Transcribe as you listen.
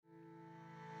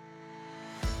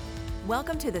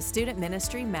Welcome to the Student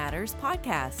Ministry Matters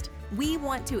podcast. We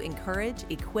want to encourage,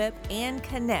 equip, and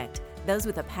connect those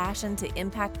with a passion to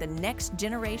impact the next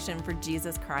generation for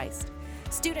Jesus Christ.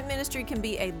 Student ministry can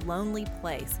be a lonely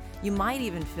place. You might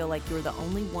even feel like you're the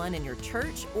only one in your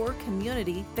church or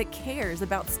community that cares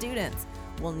about students.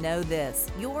 Well, know this,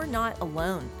 you're not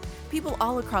alone. People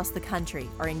all across the country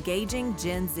are engaging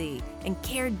Gen Z and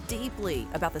care deeply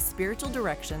about the spiritual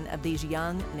direction of these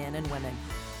young men and women.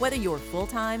 Whether you're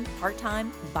full-time,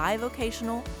 part-time,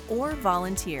 bivocational, or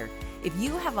volunteer, if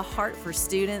you have a heart for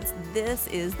students, this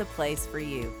is the place for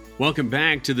you. Welcome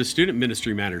back to the Student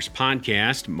Ministry Matters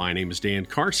podcast. My name is Dan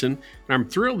Carson, and I'm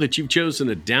thrilled that you've chosen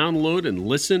to download and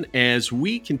listen as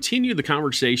we continue the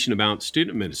conversation about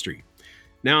student ministry.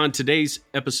 Now, on today's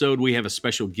episode, we have a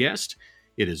special guest.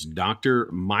 It is Dr.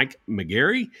 Mike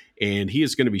McGarry, and he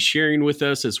is going to be sharing with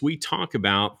us as we talk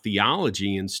about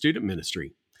theology and student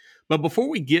ministry. But before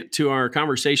we get to our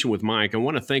conversation with Mike, I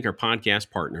want to thank our podcast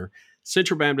partner,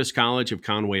 Central Baptist College of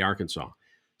Conway, Arkansas.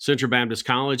 Central Baptist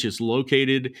College is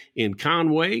located in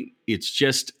Conway. It's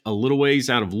just a little ways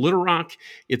out of Little Rock.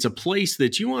 It's a place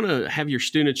that you want to have your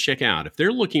students check out. If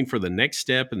they're looking for the next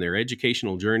step in their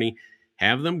educational journey,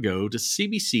 have them go to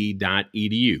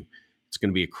cbc.edu. It's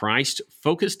going to be a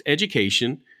Christ-focused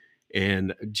education,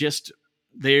 and just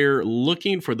they're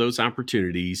looking for those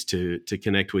opportunities to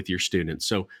connect with your students.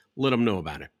 So let them know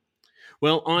about it.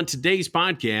 Well, on today's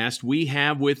podcast, we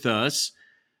have with us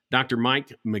Dr.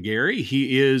 Mike McGarry.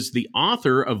 He is the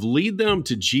author of Lead Them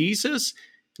to Jesus,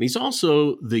 and he's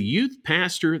also the youth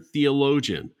pastor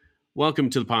theologian. Welcome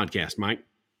to the podcast, Mike.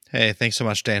 Hey, thanks so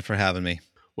much, Dan, for having me.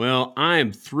 Well, I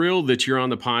am thrilled that you're on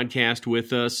the podcast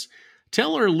with us.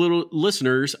 Tell our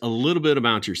listeners a little bit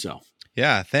about yourself.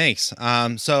 Yeah, thanks.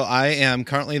 So I am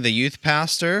currently the youth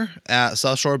pastor at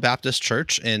South Shore Baptist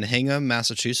Church in Hingham,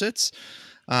 Massachusetts.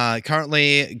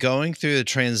 Currently going through the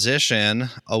transition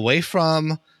away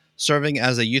from serving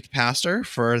as a youth pastor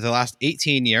for the last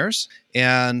 18 years,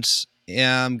 and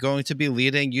am going to be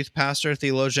leading youth pastor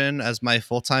theologian as my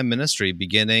full-time ministry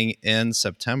beginning in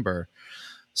September.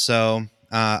 So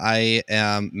I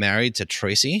am married to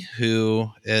Tracy,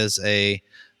 who is a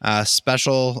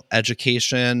special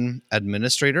education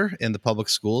administrator in the public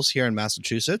schools here in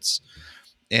Massachusetts.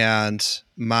 And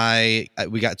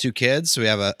we got two kids. We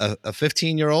have a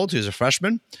 15-year-old who's a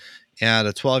freshman and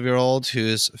a 12-year-old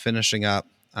who's finishing up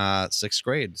sixth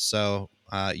grade. So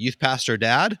youth pastor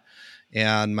dad,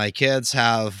 and my kids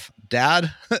have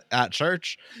dad at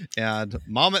church and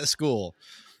mom at school.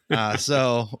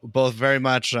 So both very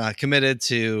much committed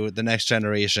to the next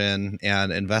generation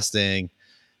and investing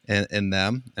in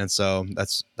them. And so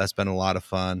that's been a lot of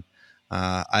fun.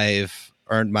 I've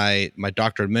earned my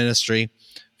doctorate of ministry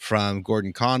from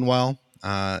Gordon Conwell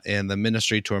in the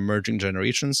Ministry to Emerging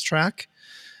Generations track.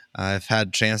 I've had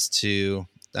a chance to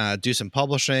do some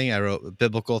publishing. I wrote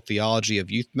Biblical Theology of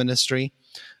Youth Ministry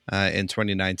in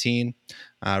 2019,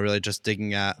 really just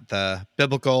digging at the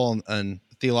biblical and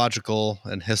theological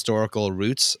and historical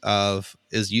roots of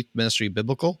is youth ministry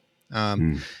biblical?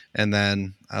 And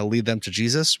then Lead Them to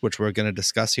Jesus, which we're going to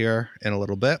discuss here in a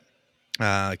little bit.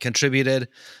 Contributed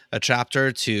a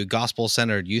chapter to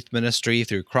gospel-centered youth ministry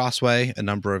through Crossway a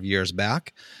number of years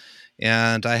back.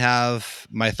 And I have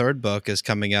my third book is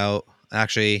coming out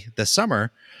actually this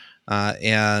summer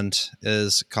and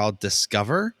is called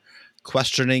Discover,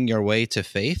 Questioning Your Way to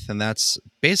Faith. And that's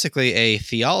basically a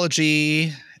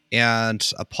theology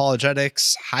and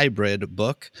apologetics hybrid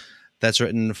book that's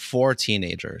written for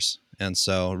teenagers. And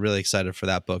so really excited for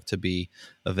that book to be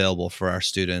available for our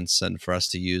students and for us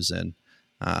to use in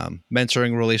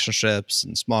mentoring relationships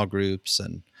and small groups,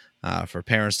 and for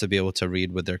parents to be able to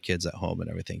read with their kids at home and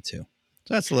everything too.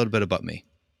 So that's a little bit about me.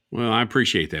 Well, I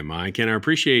appreciate that, Mike, and I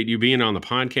appreciate you being on the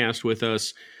podcast with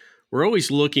us. We're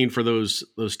always looking for those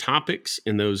topics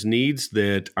and those needs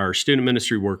that our student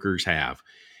ministry workers have,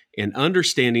 and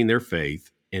understanding their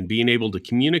faith and being able to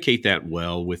communicate that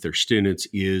well with their students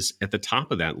is at the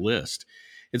top of that list.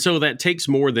 And so that takes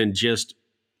more than just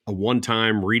a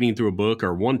one-time reading through a book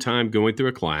or one time going through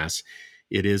a class.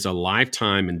 It is a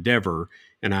lifetime endeavor,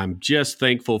 and I'm just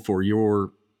thankful for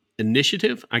your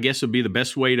initiative, I guess would be the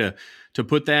best way to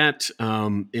put that,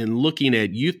 in looking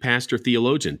at youth pastor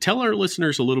theologian. Tell our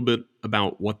listeners a little bit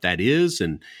about what that is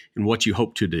and what you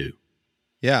hope to do.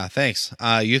 Yeah, thanks.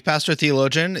 Youth Pastor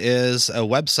Theologian is a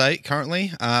website currently.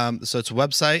 So it's a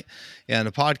website and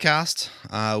a podcast.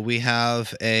 We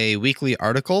have a weekly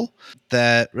article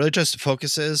that really just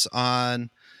focuses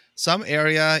on some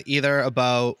area either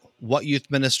about what youth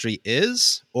ministry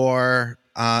is, or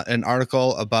an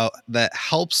article about that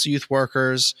helps youth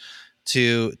workers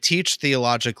to teach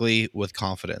theologically with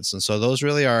confidence. And so those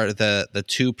really are the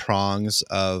two prongs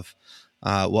of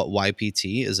what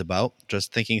YPT is about,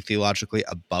 just thinking theologically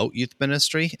about youth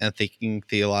ministry and thinking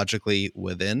theologically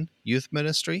within youth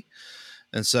ministry.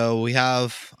 And so we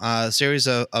have a series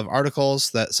of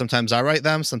articles that sometimes I write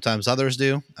them, sometimes others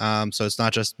do. So it's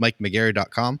not just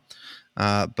McGarry.com,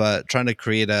 but trying to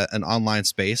create an online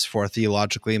space for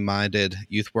theologically minded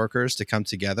youth workers to come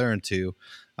together and to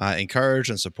encourage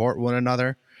and support one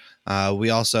another. We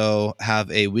also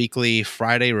have a weekly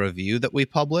Friday review that we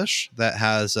publish that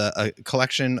has a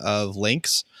collection of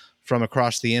links from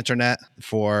across the internet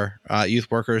for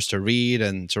youth workers to read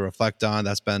and to reflect on.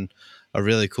 That's been a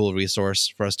really cool resource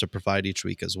for us to provide each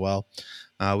week as well.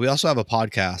 We also have a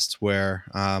podcast where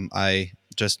I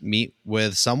just meet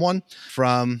with someone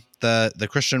from the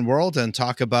Christian world and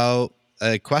talk about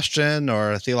a question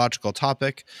or a theological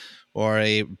topic or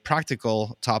a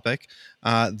practical topic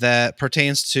that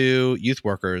pertains to youth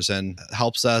workers and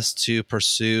helps us to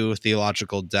pursue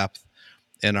theological depth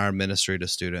in our ministry to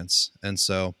students. And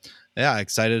so, yeah,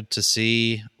 excited to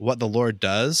see what the Lord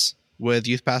does with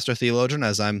Youth Pastor Theologian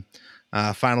as I'm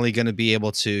finally going to be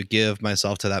able to give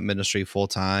myself to that ministry full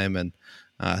time and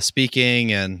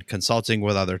speaking and consulting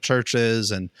with other churches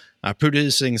and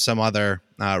producing some other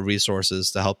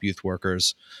resources to help youth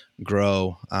workers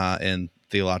grow in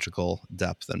theological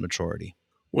depth and maturity.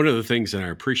 One of the things that I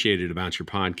appreciated about your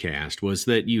podcast was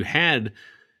that you had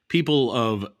people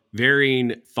of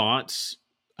varying thoughts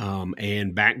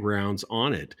and backgrounds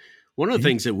on it. One of the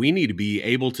things that we need to be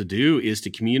able to do is to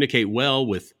communicate well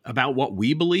about what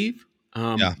we believe.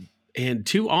 And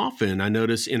too often I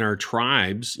notice in our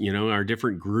tribes, our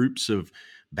different groups of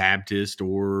Baptist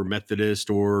or Methodist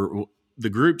or the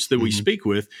groups that we speak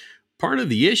with, part of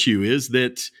the issue is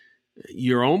that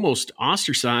you're almost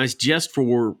ostracized just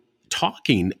for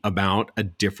talking about a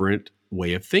different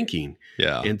way of thinking.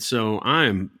 Yeah. And so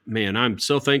I'm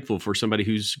so thankful for somebody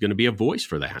who's going to be a voice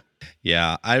for that.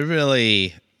 Yeah, I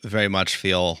really very much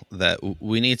feel that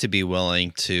we need to be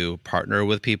willing to partner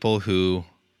with people who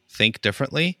think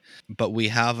differently, but we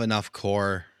have enough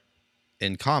core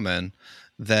in common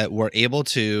that we're able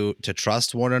to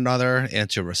trust one another and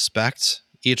to respect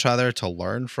each other, to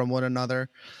learn from one another.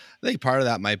 I think part of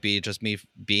that might be just me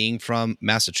being from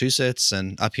Massachusetts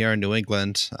and up here in New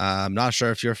England. I'm not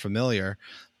sure if you're familiar,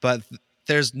 but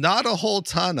there's not a whole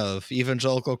ton of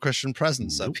evangelical Christian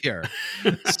presence up here.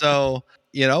 So,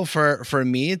 for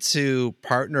me to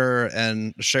partner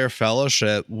and share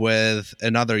fellowship with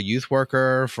another youth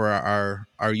worker, for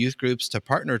our youth groups to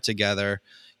partner together,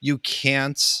 you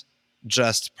can't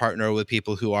just partner with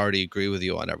people who already agree with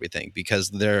you on everything, because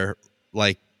they're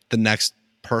like the next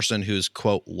person who's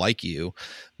quote like you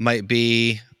might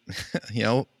be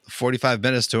 45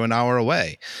 minutes to an hour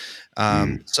away.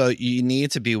 So you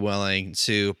need to be willing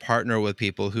to partner with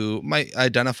people who might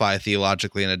identify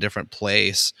theologically in a different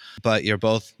place, but you're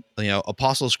both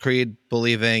Apostles' Creed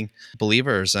believing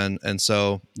believers, and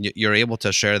so you're able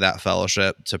to share that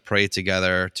fellowship, to pray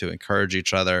together, to encourage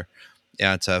each other,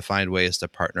 and to find ways to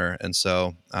partner. And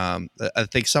so I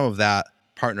think some of that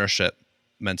partnership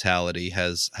mentality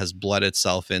has bled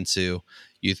itself into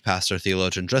Youth Pastor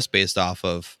Theologian just based off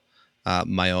of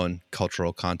my own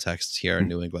cultural context here in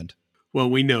New England. Well,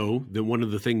 we know that one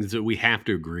of the things that we have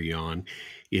to agree on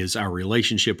is our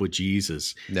relationship with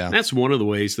Jesus. Yeah. And that's one of the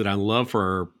ways that I love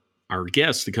for our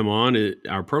guests to come on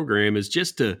our program, is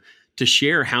just to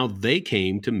share how they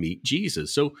came to meet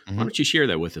Jesus. So why don't you share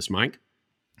that with us, Mike?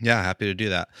 Yeah, happy to do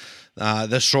that.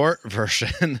 The short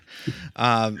version,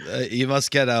 you must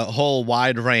get a whole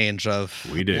wide range of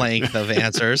length of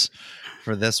answers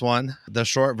for this one. The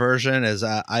short version is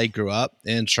I grew up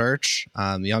in church,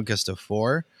 youngest of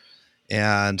four,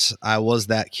 and I was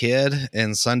that kid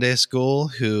in Sunday school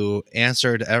who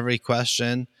answered every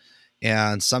question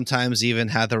and sometimes even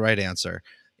had the right answer.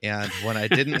 And when I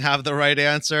didn't have the right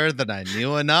answer, then I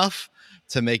knew enough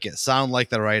to make it sound like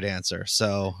the right answer.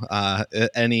 So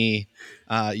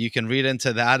you can read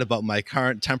into that about my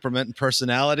current temperament and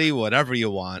personality, whatever you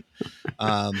want.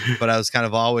 But I was kind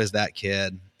of always that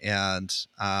kid. And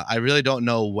I really don't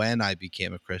know when I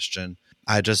became a Christian.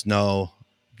 I just know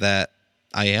that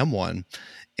I am one.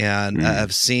 And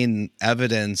I've seen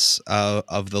evidence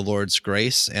of the Lord's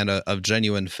grace and of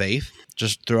genuine faith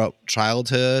just throughout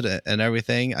childhood and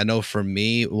everything. I know for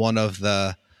me, one of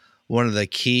the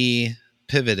key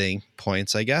pivoting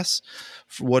points, I guess,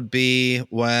 would be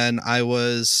when I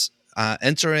was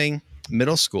entering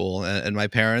middle school and my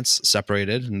parents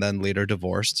separated and then later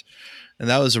divorced. And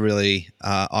that was a really,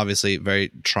 obviously, very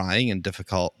trying and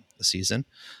difficult season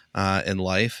in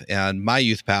life. And my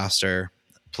youth pastor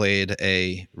played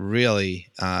a really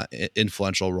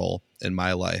influential role in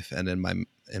my life and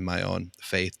in my own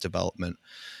faith development.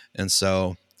 And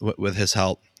so with his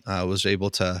help, I was able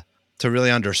to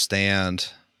really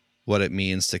understand what it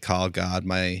means to call God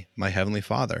my Heavenly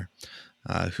Father,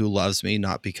 who loves me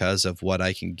not because of what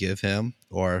I can give him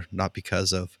or not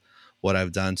because of what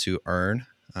I've done to earn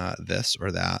this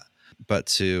or that, but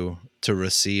to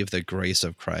receive the grace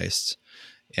of Christ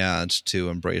and to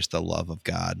embrace the love of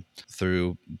God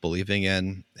through believing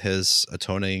in his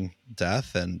atoning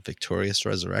death and victorious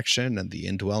resurrection and the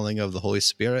indwelling of the Holy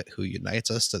Spirit who unites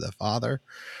us to the Father.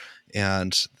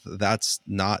 And that's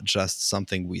not just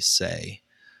something we say,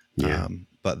 Yeah.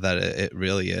 but that it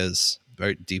really is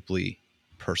very deeply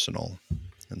personal.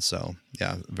 And so,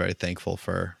 yeah, very thankful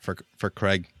for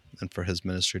Craig and for his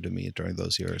ministry to me during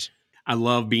those years. I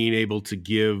love being able to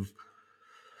give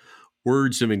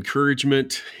words of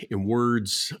encouragement and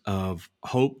words of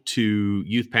hope to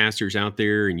youth pastors out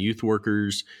there and youth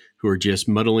workers who are just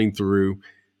muddling through.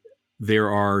 There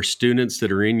are students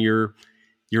that are in your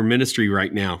ministry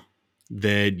right now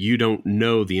that you don't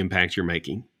know the impact you're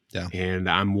making. Yeah. And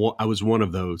I was one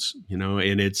of those,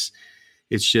 and it's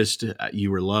just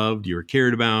you were loved, you were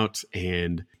cared about,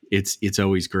 and it's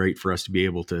always great for us to be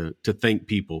able to thank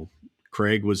people.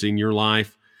 Craig was in your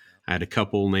life. I had a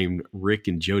couple named Rick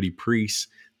and Jody Priest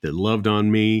that loved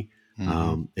on me.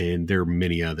 Mm-hmm. And there are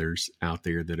many others out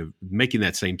there that are making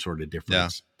that same sort of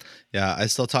difference. Yeah. I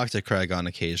still talk to Craig on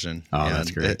occasion. Oh, and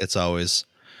that's great. It's always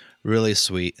really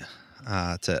sweet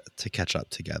to catch up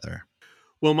together.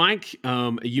 Well, Mike,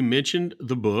 you mentioned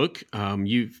the book.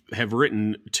 You have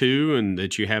written two, and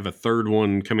that you have a third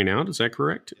one coming out. Is that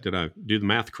correct? Did I do the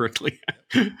math correctly?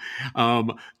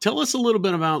 Tell us a little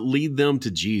bit about Lead Them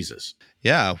to Jesus.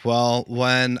 Yeah. Well,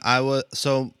 when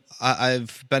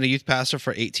I've been a youth pastor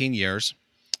for 18 years,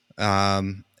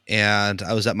 and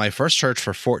I was at my first church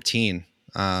for 14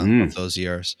 of those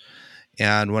years.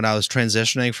 And when I was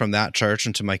transitioning from that church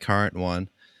into my current one,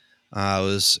 I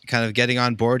was kind of getting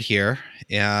on board here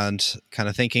and kind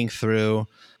of thinking through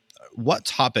what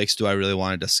topics do I really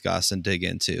want to discuss and dig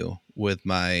into with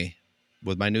my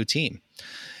new team.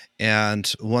 And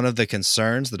one of the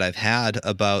concerns that I've had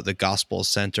about the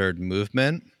gospel-centered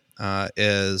movement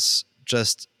is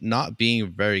just not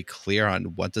being very clear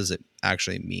on what does it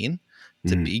actually mean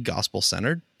to be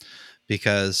gospel-centered,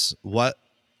 because what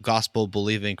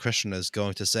gospel-believing Christian is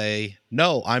going to say,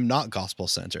 no, I'm not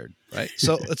gospel-centered, right?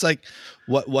 So it's like,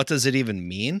 what does it even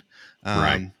mean?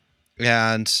 Right.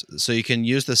 And so you can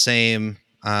use the same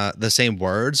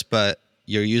words, but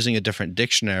you're using a different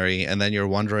dictionary, and then you're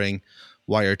wondering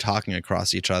why you're talking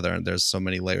across each other, and there's so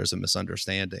many layers of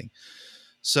misunderstanding.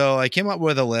 So I came up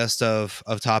with a list of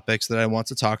topics that I want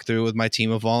to talk through with my team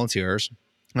of volunteers,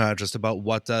 just about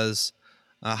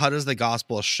how does the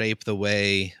gospel shape the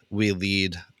way we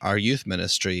lead our youth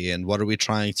ministry, and what are we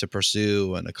trying to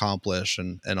pursue and accomplish,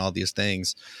 and all these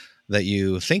things that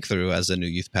you think through as a new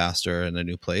youth pastor in a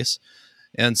new place.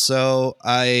 And so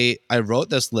I wrote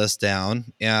this list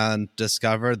down and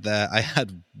discovered that I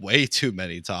had way too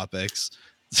many topics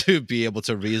to be able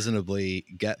to reasonably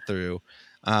get through.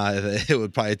 It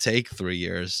would probably take 3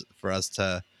 years for us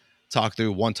to talk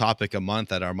through one topic a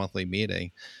month at our monthly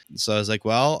meeting. So I was like,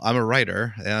 well, I'm a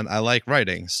writer and I like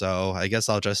writing, so I guess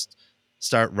I'll just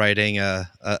start writing a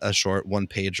short one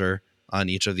pager on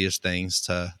each of these things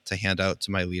to hand out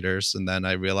to my leaders. And then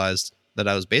I realized that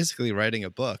I was basically writing a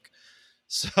book.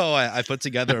 So I put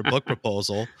together a book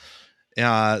proposal,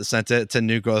 sent it to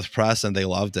New Growth Press, and they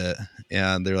loved it.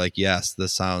 And they're like, yes,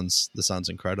 this sounds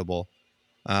incredible.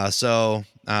 So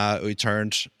we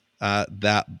turned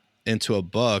that into a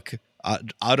book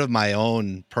out of my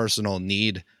own personal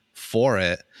need for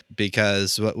it,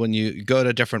 because when you go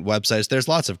to different websites, there's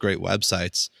lots of great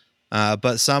websites,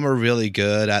 but some are really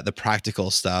good at the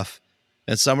practical stuff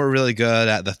and some are really good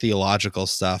at the theological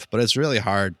stuff, but it's really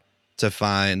hard to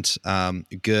find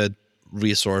good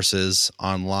resources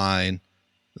online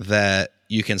that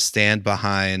you can stand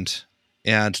behind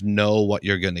and know what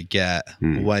you're going to get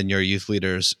when your youth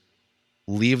leaders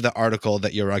leave the article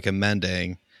that you're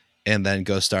recommending and then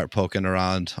go start poking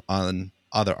around on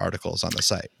other articles on the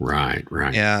site. Right.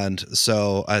 And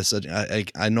so I said,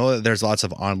 I know that there's lots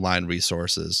of online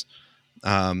resources,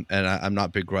 and I'm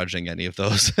not begrudging any of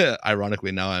those.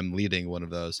 Ironically, now I'm leading one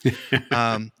of those.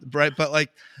 Right. But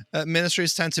like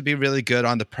ministries tend to be really good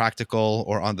on the practical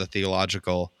or on the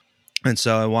theological. And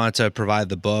so I wanted to provide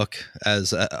the book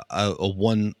as a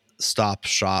one-stop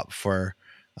shop for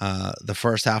the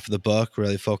first half of the book.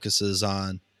 Really focuses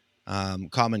on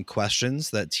common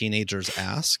questions that teenagers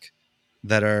ask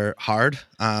that are hard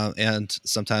and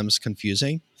sometimes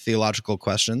confusing theological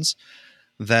questions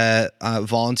that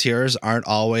volunteers aren't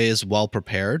always well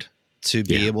prepared to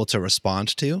be Yeah. able to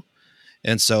respond to.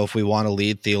 And so if we want to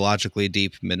lead theologically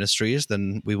deep ministries,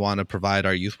 then we want to provide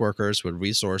our youth workers with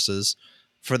resources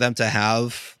for them to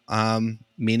have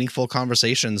meaningful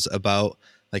conversations about,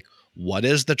 like, what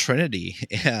is the Trinity,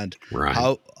 and Right.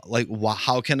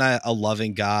 how can a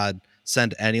loving God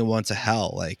send anyone to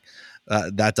hell? Like,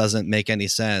 that doesn't make any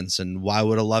sense. And why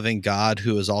would a loving God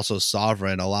who is also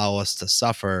sovereign allow us to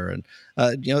suffer? And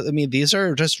these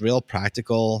are just real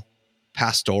practical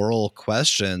pastoral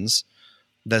questions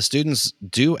that students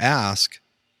do ask,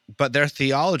 but they're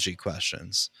theology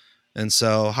questions. And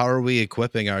so, how are we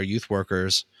equipping our youth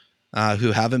workers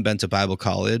who haven't been to Bible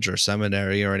college or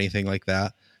seminary or anything like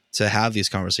that to have these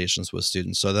conversations with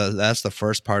students? So that's the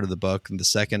first part of the book. And the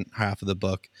second half of the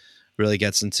book really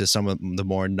gets into some of the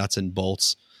more nuts and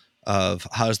bolts of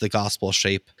how does the gospel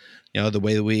shape, the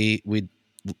way that we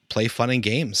play fun and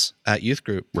games at youth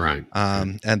group, Right.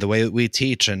 and the way that we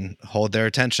teach and hold their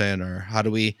attention, or how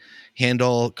do we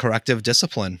handle corrective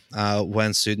discipline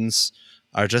when students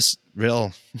are just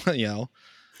real,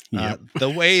 Yep. the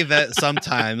way that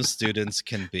sometimes students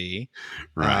can be.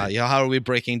 Right. How are we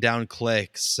breaking down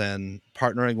cliques and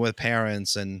partnering with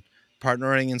parents and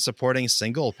partnering and supporting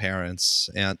single parents,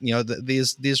 and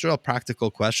these real practical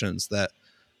questions that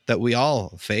we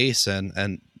all face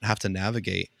and have to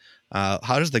navigate.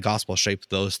 How does the gospel shape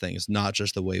those things, not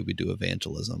just the way we do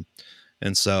evangelism?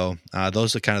 And so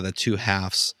those are kind of the two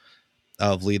halves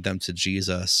of Lead Them to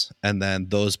Jesus. And then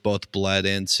those both bled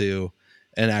into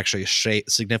and actually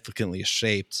significantly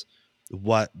shaped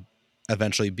what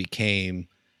eventually became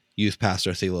Youth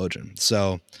Pastor Theologian.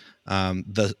 So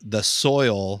the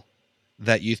soil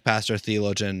that Youth Pastor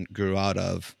Theologian grew out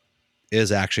of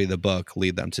is actually the book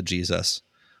Lead Them to Jesus,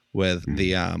 with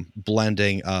the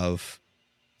blending of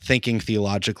thinking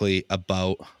theologically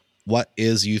about what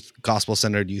is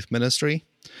gospel-centered youth ministry,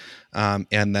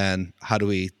 and then how do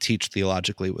we teach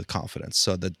theologically with confidence.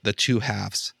 So the two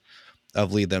halves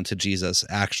of Lead Them to Jesus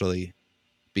actually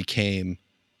became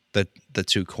the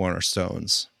two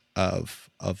cornerstones of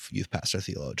Youth Pastor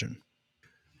Theologian.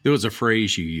 There was a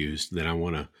phrase you used that I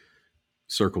want to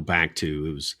circle back to.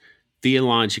 It was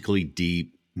theologically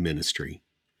deep ministry.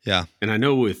 Yeah. And I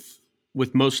know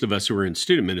with most of us who are in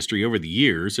student ministry over the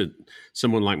years,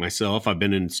 someone like myself, I've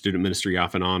been in student ministry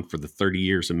off and on for the 30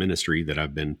 years of ministry that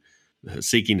I've been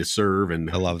seeking to serve and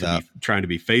I love that. Trying to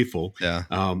be faithful. Yeah.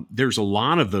 There's a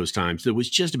lot of those times that was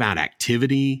just about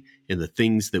activity and the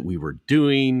things that we were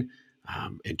doing,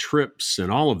 and trips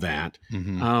and all of that.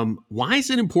 Mm-hmm. Why is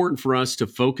it important for us to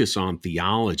focus on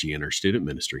theology in our student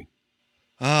ministry?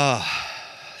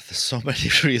 There's so many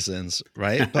reasons,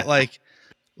 right? But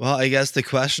well, I guess the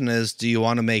question is, do you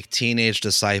want to make teenage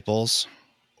disciples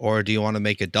or do you want to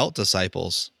make adult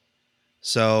disciples?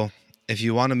 So if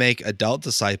you want to make adult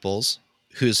disciples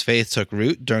whose faith took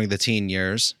root during the teen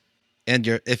years,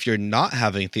 and if you're not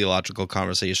having theological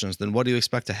conversations, then what do you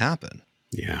expect to happen?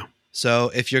 Yeah.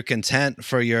 So if you're content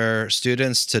for your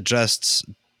students to just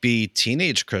be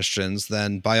teenage Christians,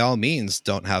 then by all means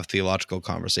don't have theological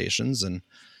conversations and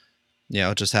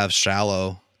just have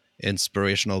shallow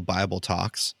inspirational Bible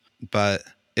talks. But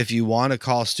if you want to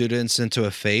call students into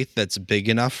a faith that's big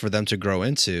enough for them to grow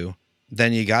into,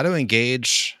 then you got to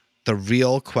engage the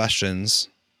real questions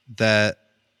that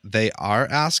they are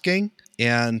asking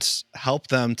and help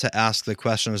them to ask the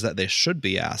questions that they should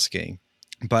be asking.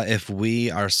 But if we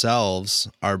ourselves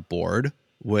are bored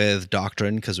with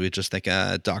doctrine because we just think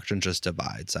doctrine just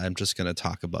divides, I'm just going to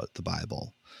talk about the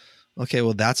Bible. Okay,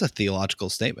 well, that's a theological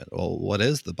statement. Well, what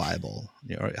is the Bible?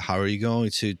 How are you going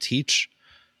to teach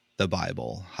the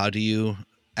Bible? How do you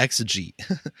exegete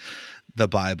the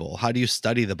Bible? How do you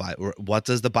study the Bible? What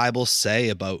does the Bible say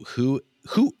about who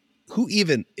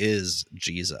even is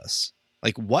Jesus?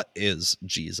 Like, what is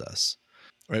Jesus?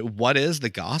 Right? What is the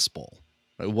gospel?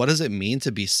 Right? What does it mean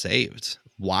to be saved?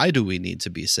 Why do we need to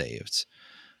be saved?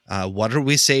 What are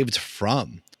we saved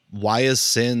from? Why is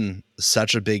sin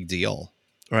such a big deal?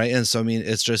 Right? And so,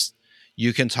 it's just,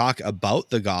 you can talk about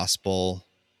the gospel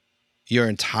your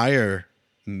entire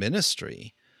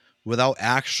ministry without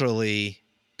actually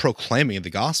proclaiming the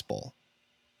gospel,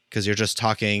 because you're just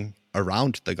talking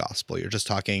around the gospel. You're just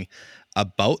talking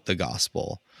about the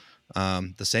gospel.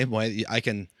 The same way I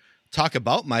can talk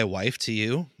about my wife to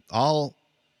you all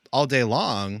day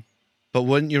long, but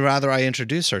wouldn't you rather I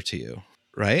introduce her to you?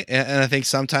 Right. And I think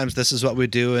sometimes this is what we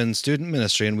do in student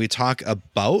ministry, and we talk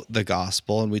about the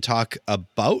gospel and we talk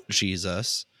about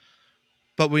Jesus,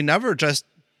 but we never just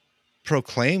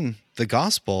proclaim the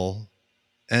gospel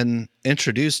and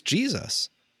introduce Jesus.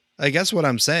 I guess what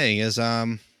I'm saying is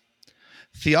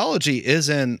theology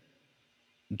isn't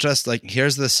just like,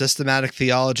 here's the systematic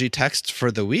theology text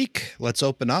for the week. Let's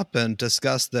open up and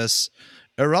discuss this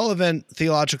irrelevant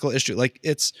theological issue. Like,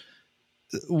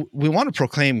 we want to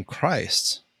proclaim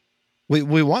Christ.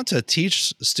 We want to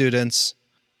teach students,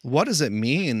 what does it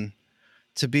mean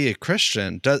to be a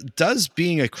Christian? Does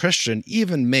being a Christian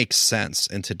even make sense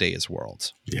in today's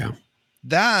world? Yeah.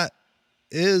 That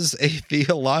is a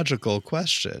theological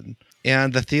question.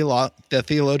 And the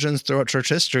theologians throughout church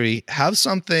history have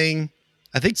something,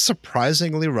 I think,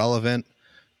 surprisingly relevant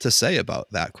to say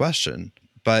about that question.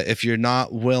 But if you're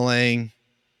not willing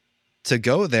to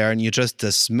go there and you just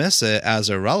dismiss it as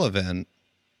irrelevant,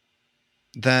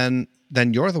 then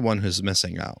you're the one who's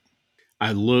missing out.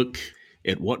 I look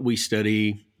at what we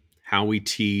study, how we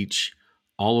teach,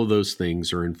 all of those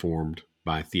things are informed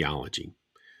by theology.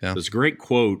 Yeah. There's a great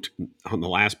quote on the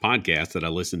last podcast that I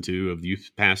listened to of the youth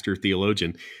pastor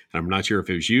theologian. And I'm not sure if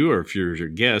it was you or if your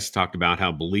guest talked about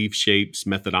how belief shapes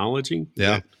methodology.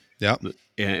 Yeah. Yeah.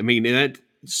 I mean, that's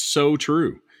so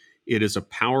true. It is a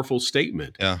powerful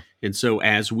statement. Yeah. And so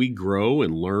as we grow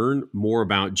and learn more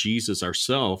about Jesus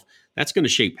ourselves, that's going to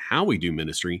shape how we do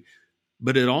ministry,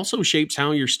 but it also shapes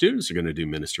how your students are going to do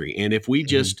ministry. And if we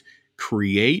just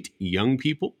create young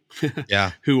people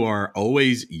Yeah. who are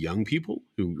always young people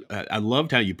who I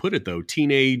loved how you put it, though,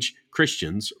 teenage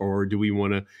Christians, or do we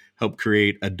want to help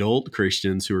create adult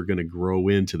Christians who are going to grow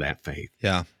into that faith?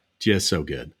 Yeah. Just so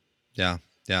good. Yeah.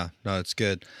 Yeah. No, it's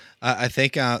good. I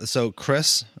think, so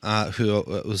Chris, who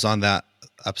was on that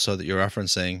episode that you're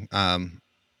referencing,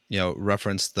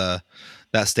 referenced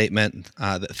that statement,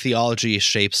 that theology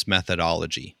shapes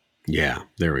methodology. Yeah,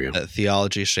 there we go. That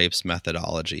theology shapes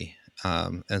methodology.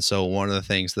 And so one of the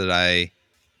things that I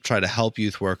try to help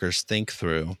youth workers think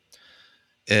through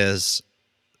is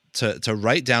to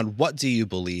write down, what do you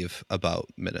believe about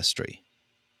ministry?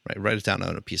 Right? Write it down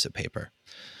on a piece of paper.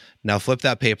 Now flip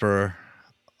that paper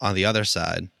on the other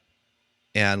side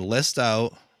and list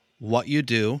out what you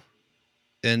do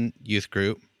in youth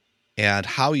group and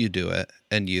how you do it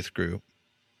in youth group.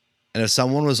 And if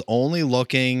someone was only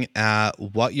looking at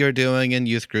what you're doing in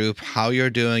youth group, how you're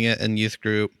doing it in youth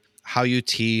group, how you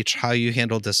teach, how you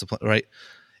handle discipline, right?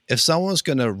 If someone's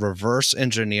going to reverse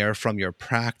engineer from your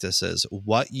practices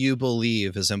what you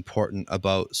believe is important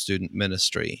about student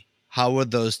ministry, how would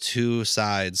those two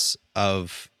sides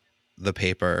of the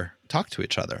paper talk to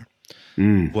each other?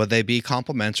 Would they be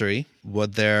complementary?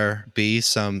 Would there be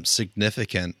some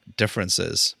significant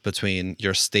differences between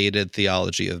your stated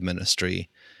theology of ministry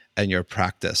and your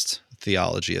practiced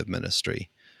theology of ministry?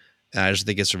 And I just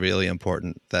think it's really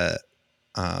important that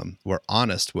we're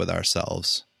honest with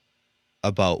ourselves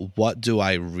about, what do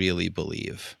I really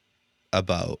believe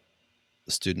about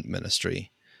student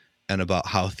ministry and about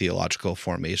how theological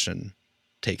formation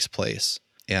takes place?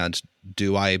 And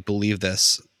do I believe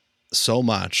this so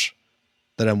much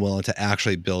that I'm willing to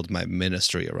actually build my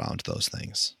ministry around those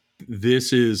things?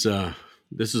 This is a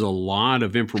lot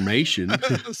of information.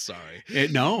 Sorry.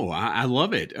 No, I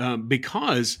love it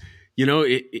because,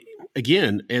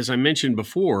 again, as I mentioned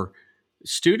before,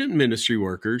 student ministry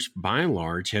workers, by and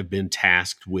large, have been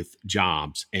tasked with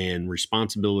jobs and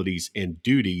responsibilities and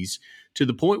duties to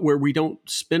the point where we don't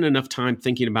spend enough time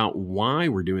thinking about why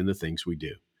we're doing the things we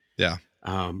do. Yeah.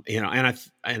 And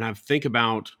I think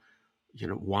about,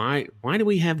 why do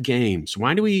we have games?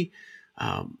 Why do we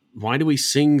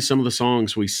sing some of the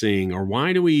songs we sing, or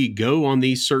why do we go on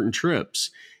these certain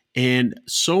trips? And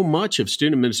so much of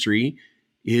student ministry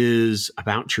is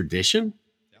about tradition.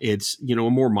 It's, a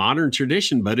more modern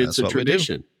tradition, but it's a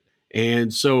tradition.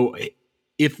 And so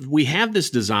if we have this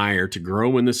desire to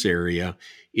grow in this area,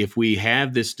 if we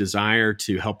have this desire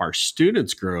to help our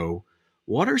students grow,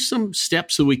 what are some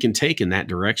steps that we can take in that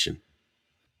direction?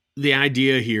 The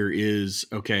idea here is,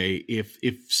 okay, if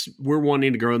we're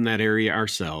wanting to grow in that area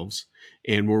ourselves,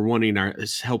 and we're wanting to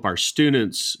help our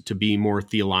students to be more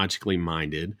theologically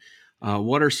minded,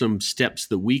 what are some steps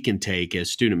that we can take as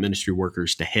student ministry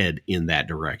workers to head in that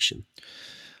direction?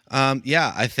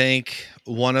 I think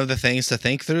one of the things to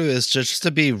think through is just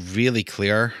to be really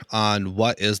clear on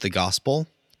what is the gospel,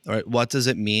 right? What does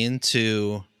it mean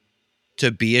to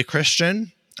be a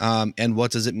Christian? And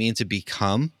what does it mean to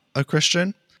become a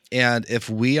Christian? And if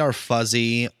we are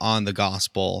fuzzy on the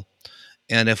gospel,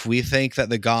 and if we think that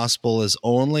the gospel is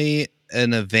only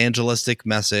an evangelistic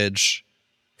message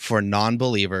for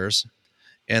non-believers,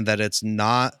 and that it's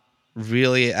not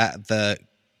really at the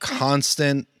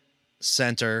constant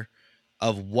center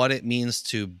of what it means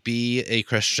to be a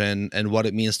Christian and what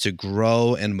it means to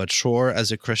grow and mature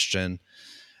as a Christian,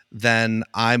 then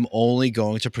I'm only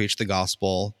going to preach the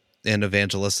gospel in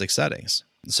evangelistic settings.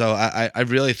 So I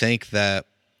really think that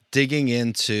digging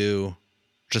into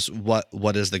just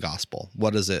what is the gospel?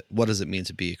 What does it mean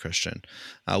to be a Christian?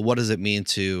 What does it mean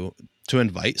to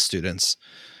invite students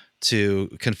to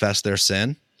confess their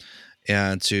sin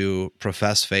and to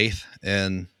profess faith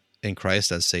in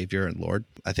Christ as Savior and Lord?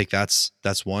 I think that's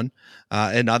one.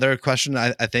 Another question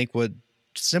I think would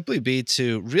simply be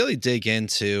to really dig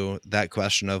into that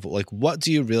question of like, what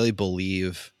do you really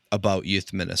believe about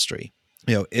youth ministry?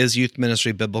 Is youth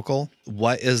ministry biblical?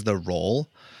 What is the role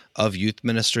of youth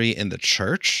ministry in the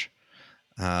church?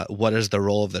 What is the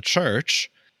role of the church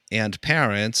and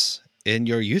parents in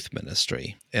your youth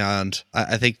ministry? And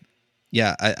I think,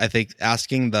 I think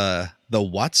asking the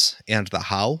what's and the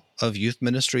how of youth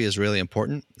ministry is really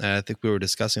important. And I think we were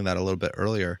discussing that a little bit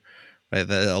earlier, right?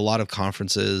 That a lot of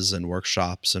conferences and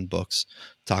workshops and books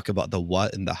talk about the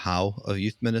what and the how of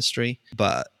youth ministry.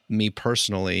 But me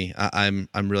personally, I'm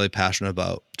really passionate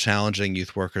about challenging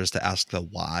youth workers to ask the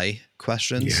why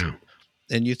questions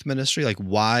in youth ministry. Like,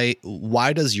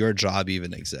 why does your job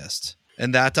even exist?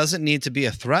 And that doesn't need to be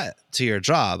a threat to your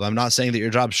job. I'm not saying that your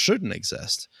job shouldn't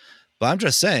exist, but I'm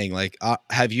just saying, like,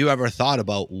 have you ever thought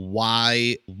about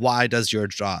why does your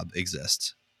job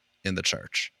exist in the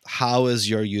church? How is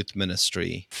your youth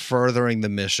ministry furthering the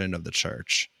mission of the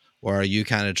church? Or are you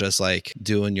kind of just like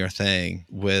doing your thing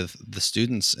with the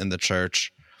students in the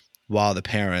church while the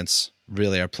parents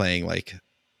really are playing like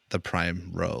the prime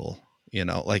role,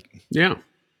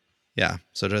 Yeah.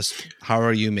 So just how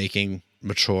are you making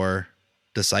mature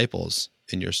disciples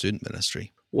in your student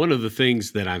ministry? One of the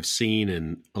things that I've seen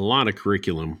in a lot of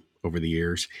curriculum over the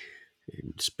years,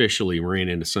 especially ran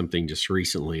into something just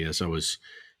recently as I was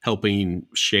helping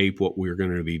shape what we're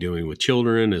going to be doing with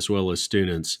children as well as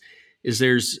students, is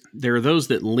there are those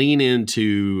that lean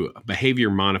into behavior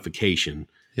modification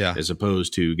as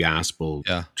opposed to gospel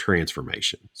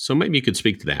transformation. So maybe you could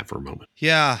speak to that for a moment.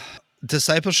 Yeah.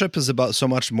 Discipleship is about so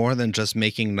much more than just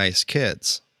making nice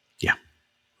kids. Yeah.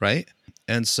 Right?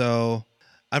 And so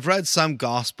I've read some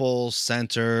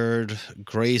gospel-centered,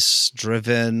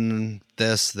 grace-driven,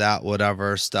 this, that,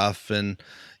 whatever stuff in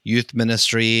youth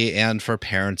ministry and for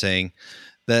parenting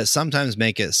that sometimes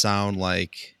make it sound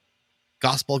like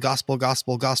gospel, gospel,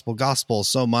 gospel, gospel, gospel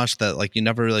so much that like you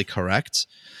never really correct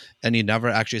and you never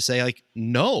actually say like,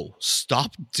 no,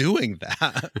 stop doing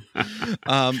that.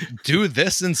 Do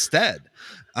this instead.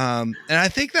 And I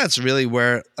think that's really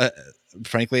where,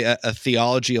 frankly, a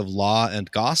theology of law and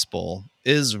gospel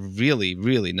is really,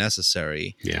 really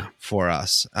necessary for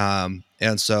us. And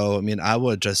so, I mean, I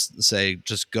would just say,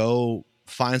 just go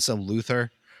find some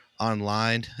Luther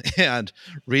online and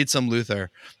read some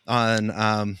Luther on,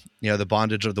 the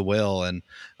bondage of the will and,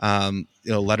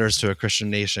 letters to a Christian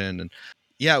nation. And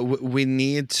we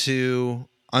need to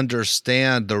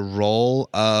understand the role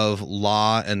of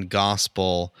law and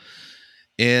gospel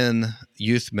in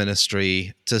youth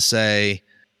ministry to say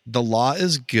the law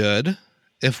is good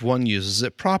if one uses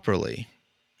it properly,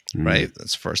 right?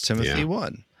 That's 1 Timothy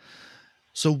 1.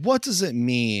 So what does it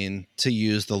mean to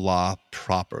use the law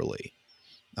properly?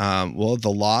 Well,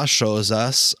 the law shows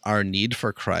us our need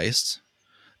for Christ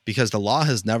because the law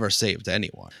has never saved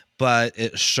anyone, but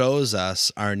it shows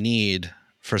us our need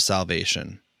for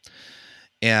salvation.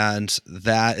 And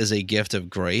that is a gift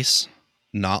of grace,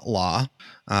 not law.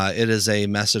 It is a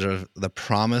message of the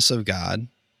promise of God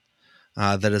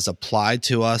that is applied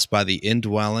to us by the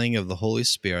indwelling of the Holy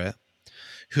Spirit,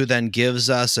 who then gives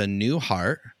us a new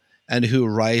heart and who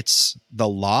writes the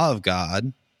law of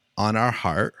God on our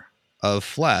heart of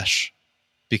flesh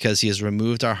because he has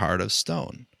removed our heart of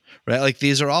stone, right? Like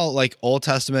these are all like Old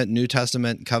Testament, New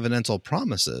Testament covenantal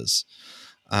promises.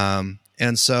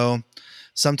 And so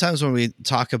sometimes when we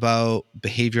talk about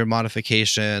behavior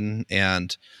modification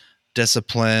and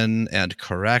discipline and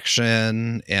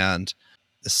correction and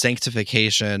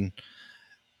sanctification,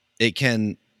 it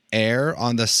can err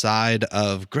on the side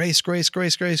of grace, grace,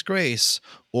 grace, grace, grace,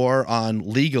 or on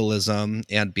legalism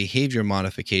and behavior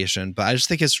modification. But I just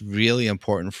think it's really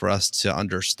important for us to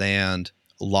understand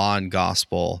law and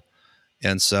gospel.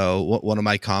 And so one of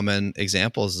my common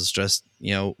examples is just,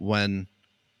 when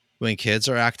kids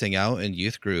are acting out in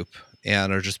youth group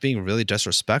and are just being really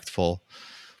disrespectful,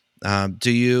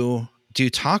 do you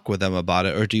talk with them about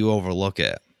it or do you overlook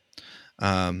it?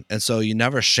 And so you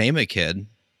never shame a kid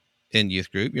in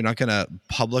youth group. You're not going to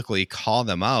publicly call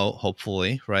them out,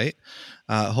 hopefully, right?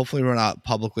 Hopefully we're not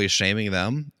publicly shaming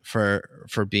them for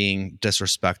being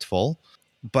disrespectful.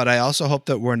 But I also hope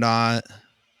that we're not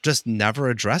just never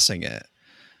addressing it,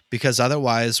 because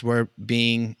otherwise we're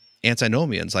being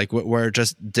antinomians. Like we're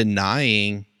just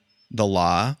denying the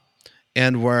law,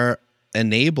 and we're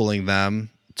enabling them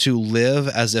to live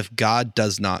as if God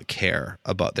does not care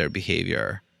about their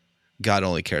behavior. God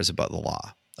only cares about the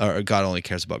law, or God only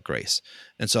cares about grace.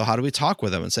 And so how do we talk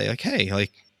with them and say, like, hey,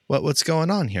 like, what's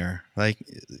going on here? Like,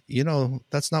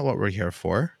 that's not what we're here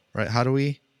for, right? How do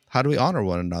we honor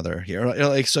one another here?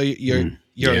 Like, so you're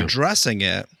Yeah. addressing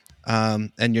it,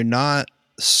 and you're not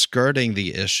skirting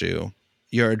the issue.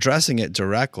 You're addressing it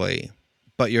directly,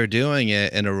 but you're doing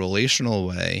it in a relational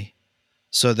way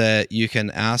so that you can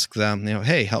ask them,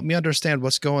 hey, help me understand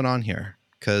what's going on here,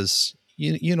 because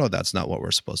that's not what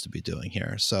we're supposed to be doing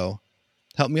here. So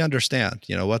help me understand.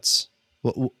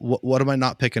 What am I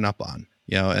not picking up on?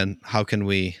 And how can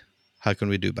we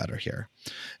do better here?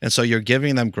 And so you're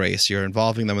giving them grace. You're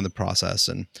involving them in the process,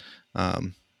 and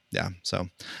So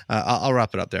I'll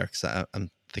wrap it up there because I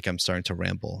think I'm starting to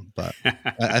ramble, but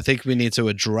I think we need to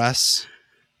address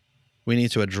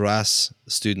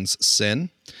students' sin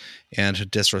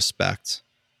and disrespect,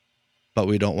 but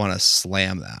we don't want to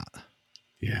slam that.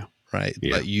 Yeah. Right.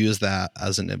 Yeah. But use that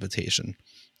as an invitation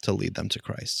to lead them to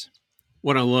Christ.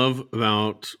 What I love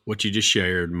about what you just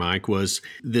shared, Mike, was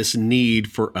this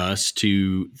need for us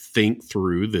to think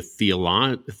through the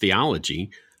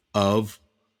theology of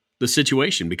the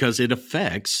situation, because it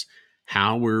affects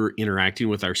how we're interacting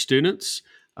with our students.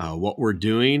 What we're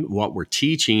doing, what we're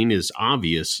teaching is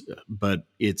obvious, but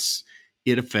it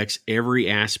affects every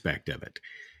aspect of it.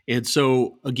 And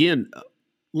so, again,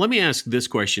 let me ask this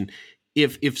question.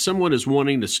 If someone is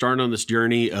wanting to start on this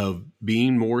journey of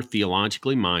being more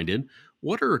theologically minded,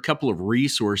 what are a couple of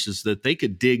resources that they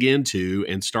could dig into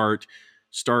and start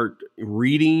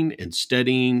reading and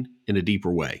studying in a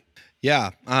deeper way? Yeah.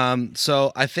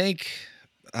 So I think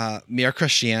Mere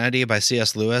Christianity by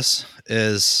C.S. Lewis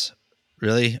is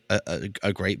really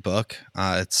a great book.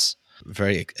 It's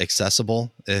very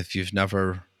accessible if you've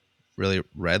never really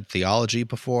read theology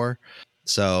before.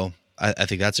 So I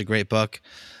think that's a great book.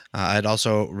 I'd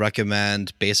also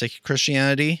recommend Basic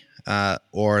Christianity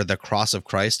or The Cross of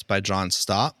Christ by John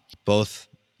Stott. Both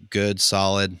good,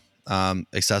 solid,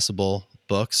 accessible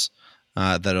books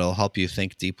that'll help you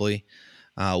think deeply.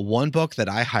 One book that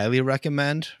I highly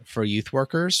recommend for youth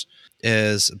workers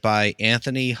is by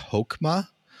Anthony Hoekema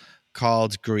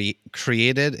called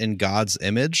Created in God's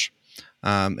Image.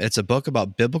 It's a book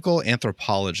about biblical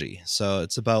anthropology. So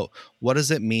it's about what does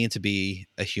it mean to be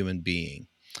a human being?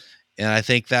 And I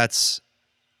think that's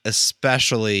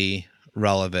especially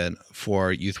relevant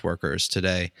for youth workers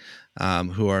today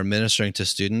who are ministering to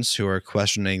students who are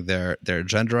questioning their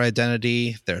gender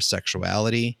identity, their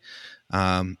sexuality.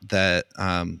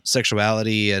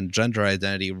 Sexuality and gender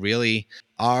identity really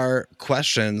are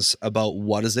questions about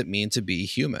what does it mean to be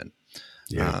human.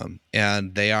 Yeah.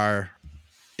 And they are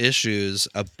issues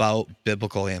about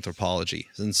biblical anthropology.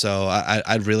 And so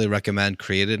I'd really recommend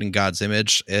Created in God's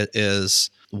Image. It is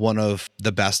one of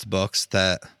the best books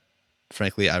that,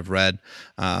 frankly, I've read.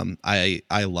 I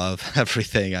love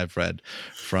everything I've read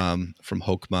from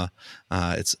Hoekema.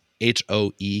 It's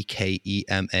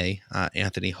Hoekema,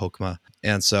 Anthony Hoekema.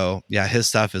 And so, yeah, his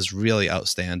stuff is really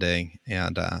outstanding.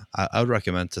 And I would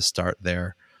recommend to start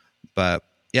there. But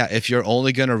yeah, if you're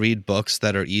only going to read books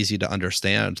that are easy to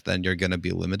understand, then you're going to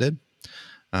be limited.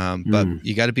 But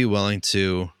you got to be willing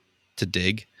to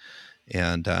dig.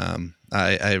 And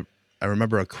I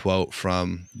remember a quote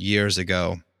from years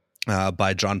ago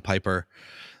by John Piper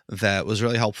that was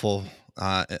really helpful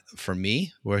for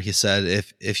me, where he said,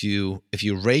 if you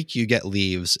rake, you get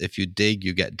leaves. If you dig,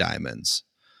 you get diamonds.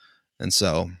 And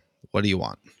so what do you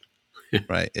want?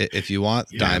 Right? If you want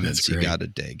diamonds, you got to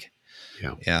dig.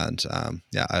 Yeah. And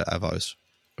I've always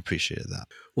appreciated that.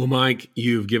 Well, Mike,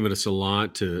 you've given us a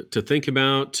lot to think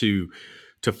about, to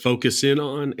focus in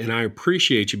on, and I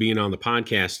appreciate you being on the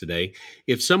podcast today.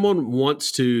 If someone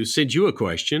wants to send you a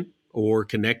question or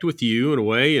connect with you in a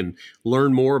way and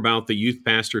learn more about the Youth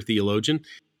Pastor Theologian,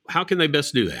 how can they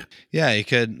best do that? Yeah, you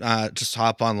could just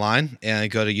hop online and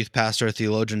go to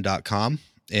youthpastortheologian.com.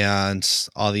 And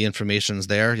all the information is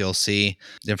there. You'll see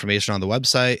the information on the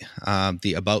website.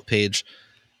 The About page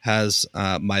has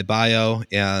my bio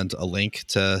and a link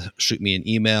to shoot me an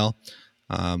email.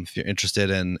 If you're interested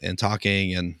in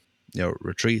talking and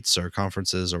retreats or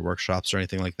conferences or workshops or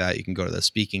anything like that, you can go to the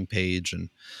speaking page and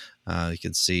you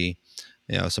can see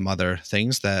some other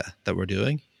things that we're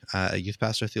doing at Youth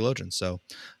Pastor Theologian. So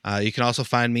you can also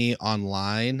find me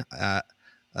online at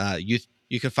youth.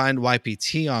 You can find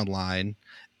YPT online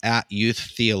at Youth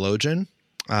Theologian,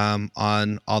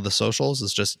 on all the socials.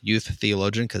 It's just Youth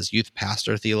Theologian, because Youth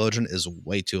Pastor Theologian is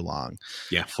way too long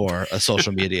for a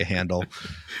social media handle.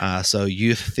 So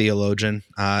Youth Theologian,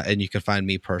 and you can find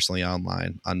me personally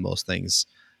online on most things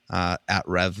at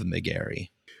Rev McGarry.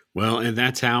 Well, and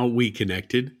that's how we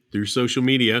connected, through social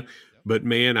media. But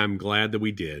man, I'm glad that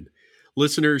we did.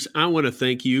 Listeners, I want to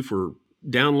thank you for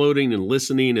downloading and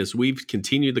listening as we've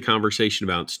continued the conversation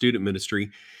about student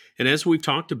ministry. And as we've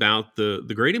talked about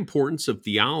the great importance of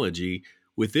theology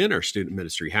within our student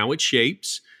ministry, how it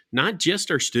shapes not just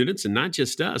our students and not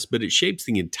just us, but it shapes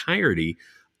the entirety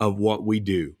of what we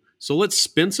do. So let's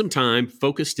spend some time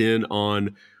focused in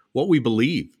on what we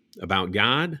believe about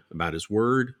God, about His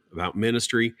Word, about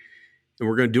ministry. And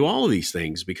we're going to do all of these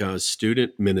things because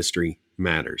student ministry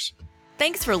matters.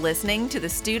 Thanks for listening to the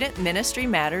Student Ministry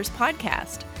Matters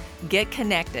podcast. Get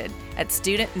connected at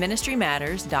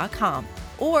studentministrymatters.com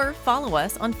or follow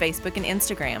us on Facebook and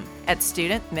Instagram at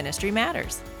Student Ministry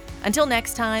Matters. Until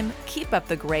next time, keep up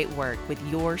the great work with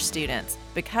your students,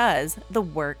 because the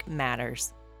work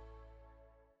matters.